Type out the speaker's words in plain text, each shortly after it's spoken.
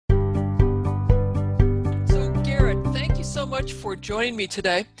so much for joining me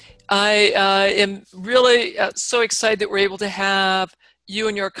today. I am really so excited that we're able to have you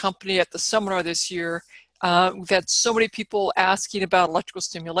and your company at the seminar this year. We've had so many people asking about electrical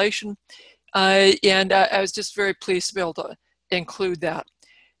stimulation, and I was just very pleased to be able to include that.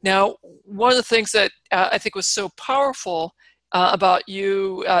 Now, one of the things that I think was so powerful about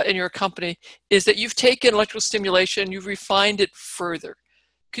you and your company is that you've taken electrical stimulation, you've refined it further.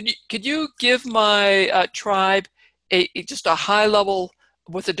 Could you give my tribe just a high level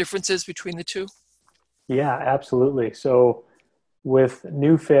what the difference is between the two? Yeah, absolutely. So with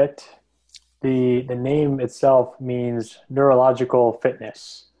Neufit, the name itself means neurological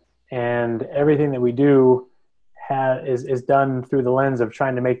fitness, and everything that we do is done through the lens of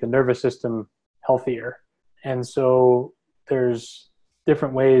trying to make the nervous system healthier. And so there's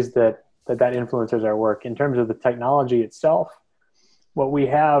different ways that influences our work. In terms of the technology itself, what we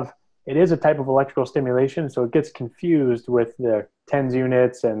have, it is a type of electrical stimulation, so it gets confused with the TENS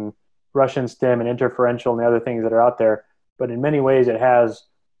units and Russian stim and interferential and the other things that are out there. But in many ways, it has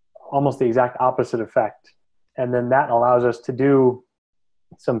almost the exact opposite effect. And then that allows us to do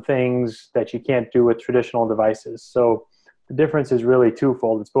some things that you can't do with traditional devices. So the difference is really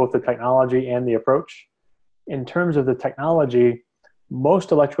twofold. It's both the technology and the approach. In terms of the technology,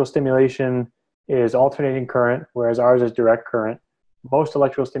 most electrical stimulation is alternating current, whereas ours is direct current. Most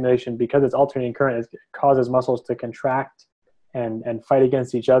electrical stimulation, because it's alternating current, it causes muscles to contract and fight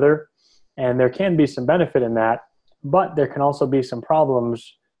against each other. And there can be some benefit in that, but there can also be some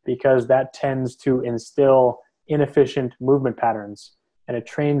problems because that tends to instill inefficient movement patterns. And it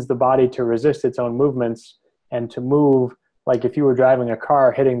trains the body to resist its own movements and to move like if you were driving a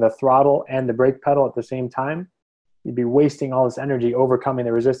car hitting the throttle and the brake pedal at the same time, you'd be wasting all this energy overcoming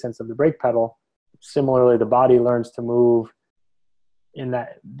the resistance of the brake pedal. Similarly, the body learns to move in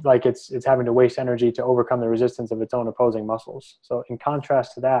that, like it's having to waste energy to overcome the resistance of its own opposing muscles. So in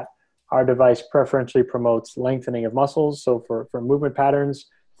contrast to that, our device preferentially promotes lengthening of muscles. So for movement patterns,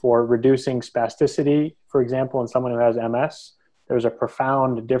 for reducing spasticity, for example, in someone who has MS, there's a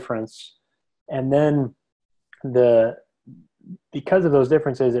profound difference. And then because of those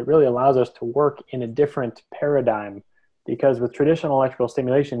differences, it really allows us to work in a different paradigm, because with traditional electrical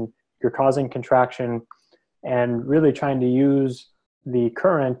stimulation, you're causing contraction and really trying to use the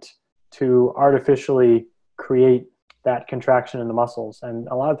current to artificially create that contraction in the muscles. And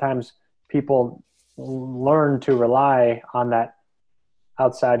a lot of times people learn to rely on that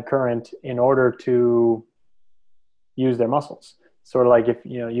outside current in order to use their muscles. Sort of like if,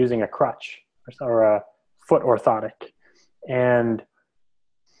 using a crutch or a foot orthotic. And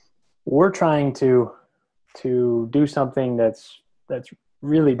we're trying to do something that's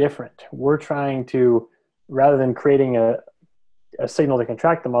really different. We're trying to, rather than creating a signal to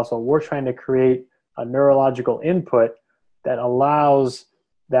contract the muscle, we're trying to create a neurological input that allows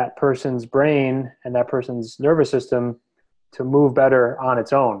that person's brain and that person's nervous system to move better on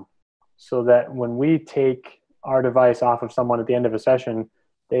its own. So that when we take our device off of someone at the end of a session,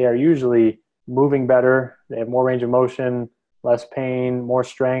 they are usually moving better, they have more range of motion, less pain, more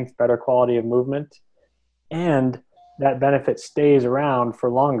strength, better quality of movement. And that benefit stays around for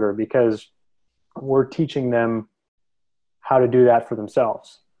longer because we're teaching them how to do that for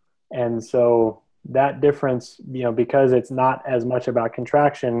themselves. And so that difference, because it's not as much about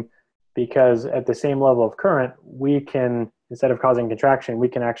contraction, because at the same level of current, we can, instead of causing contraction, we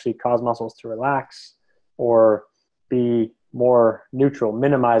can actually cause muscles to relax or be more neutral,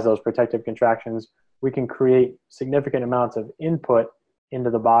 minimize those protective contractions. We can create significant amounts of input into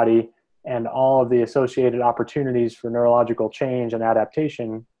the body and all of the associated opportunities for neurological change and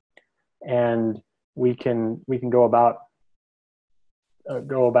adaptation. And we can go about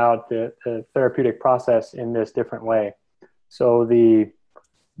the therapeutic process in this different way. So the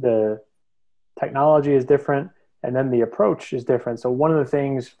technology is different, and then the approach is different. So one of the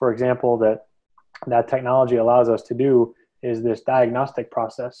things, for example, that technology allows us to do is this diagnostic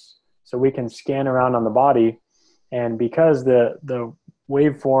process. So we can scan around on the body, and because the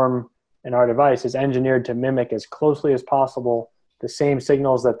waveform in our device is engineered to mimic as closely as possible the same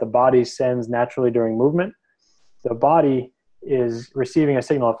signals that the body sends naturally during movement, the body is receiving a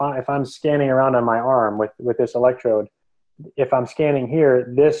signal. If I'm scanning around on my arm with this electrode, if I'm scanning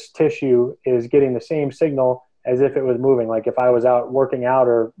here, this tissue is getting the same signal as if it was moving. Like if I was out working out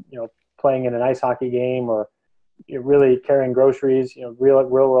or playing in an ice hockey game or really carrying groceries, real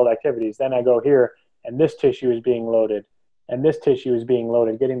world activities. Then I go here and this tissue is being loaded and this tissue is being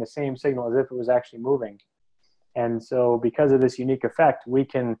loaded, getting the same signal as if it was actually moving. And so because of this unique effect, we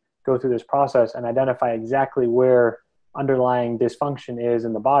can go through this process and identify exactly where underlying dysfunction is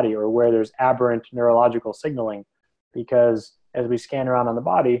in the body or where there's aberrant neurological signaling. because as we scan around on the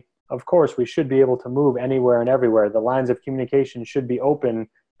body, of course, we should be able to move anywhere and everywhere. The lines of communication should be open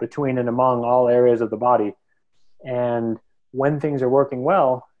between and among all areas of the body. And when things are working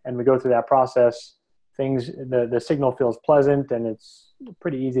well and we go through that process, the signal feels pleasant and it's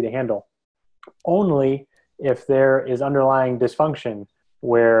pretty easy to handle. Only if there is underlying dysfunction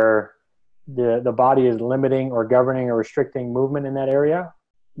where the body is limiting or governing or restricting movement in that area,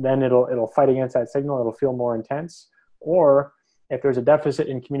 then it'll fight against that signal. It'll feel more intense. Or if there's a deficit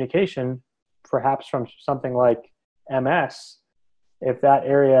in communication, perhaps from something like MS, if that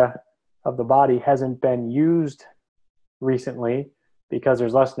area of the body hasn't been used recently because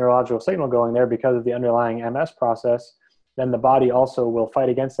there's less neurological signal going there because of the underlying MS process, then the body also will fight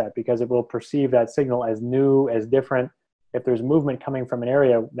against that because it will perceive that signal as new, as different. If there's movement coming from an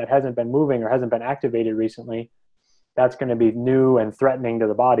area that hasn't been moving or hasn't been activated recently, that's going to be new and threatening to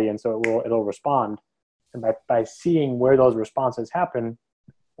the body, and so it'll respond. And by seeing where those responses happen,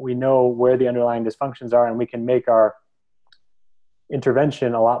 we know where the underlying dysfunctions are, and we can make our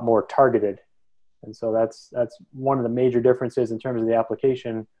intervention a lot more targeted. And so that's one of the major differences in terms of the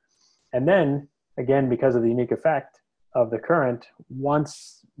application. And then, again, because of the unique effect of the current,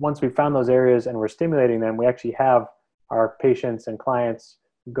 once we found those areas and we're stimulating them, we actually have our patients and clients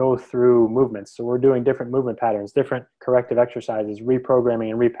go through movements. So we're doing different movement patterns, different corrective exercises,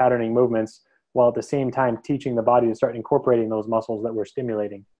 reprogramming and repatterning movements, while at the same time teaching the body to start incorporating those muscles that we're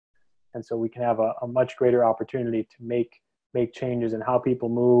stimulating. And so we can have a much greater opportunity to make changes in how people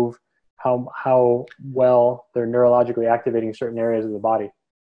move, how well they're neurologically activating certain areas of the body.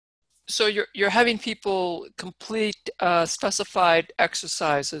 So you're having people complete specified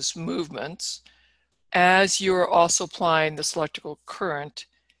exercises, movements, as you're also applying this electrical current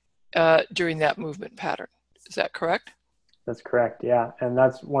during that movement pattern. Is that correct? That's correct, yeah. And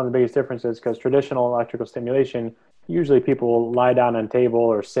that's one of the biggest differences, because traditional electrical stimulation, usually people will lie down on a table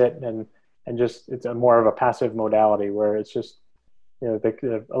or sit and just, it's a more of a passive modality where it's just,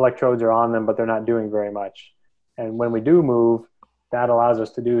 the electrodes are on them, but they're not doing very much. And when we do move, that allows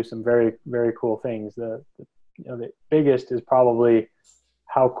us to do some very, very cool things. The biggest is probably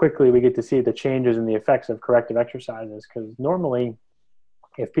how quickly we get to see the changes and the effects of corrective exercises. Because normally,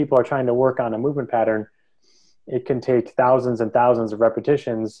 if people are trying to work on a movement pattern, it can take thousands and thousands of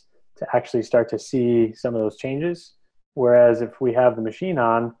repetitions to actually start to see some of those changes. Whereas if we have the machine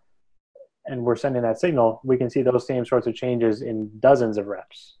on and we're sending that signal, we can see those same sorts of changes in dozens of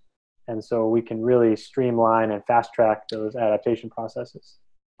reps. And so we can really streamline and fast track those adaptation processes.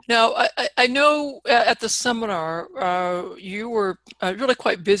 Now, I know at the seminar, you were really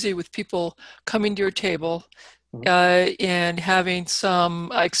quite busy with people coming to your table and having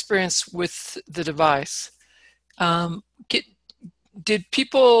some experience with the device. Did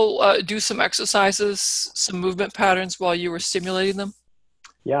people do some exercises, some movement patterns while you were stimulating them?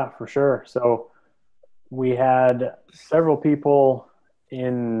 Yeah, for sure. So we had several people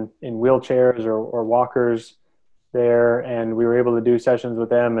in wheelchairs or walkers there, and we were able to do sessions with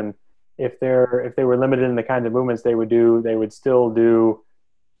them. And if they were limited in the kinds of movements they would do, they would still do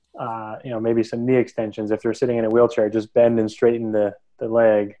maybe some knee extensions. If they're sitting in a wheelchair, just bend and straighten the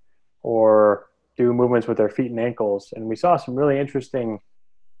leg, or do movements with their feet and ankles. And we saw some really interesting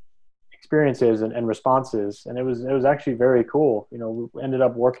experiences and responses, and it was actually very cool. We ended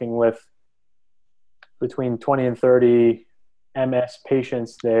up working with between 20 and 30 MS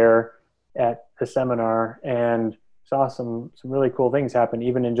patients there at the seminar, and saw some really cool things happen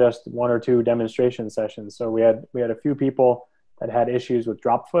even in just one or two demonstration sessions. So we had a few people that had issues with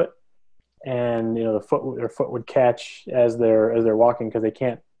drop foot, and their foot would catch as they're walking because they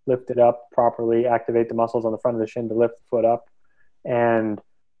can't lift it up properly, activate the muscles on the front of the shin to lift the foot up. And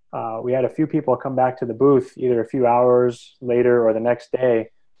we had a few people come back to the booth either a few hours later or the next day,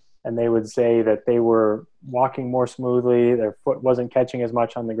 and they would say that they were walking more smoothly, their foot wasn't catching as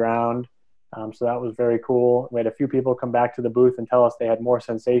much on the ground. So that was very cool. We had a few people come back to the booth and tell us they had more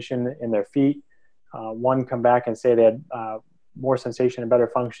sensation in their feet. One come back and say they had more sensation and better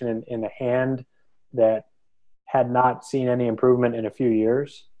function in the hand that had not seen any improvement in a few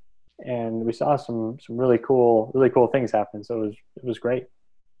years. And we saw some really cool things happen. So it was great.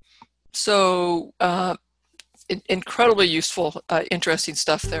 So incredibly useful, interesting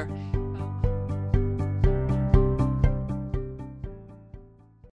stuff there.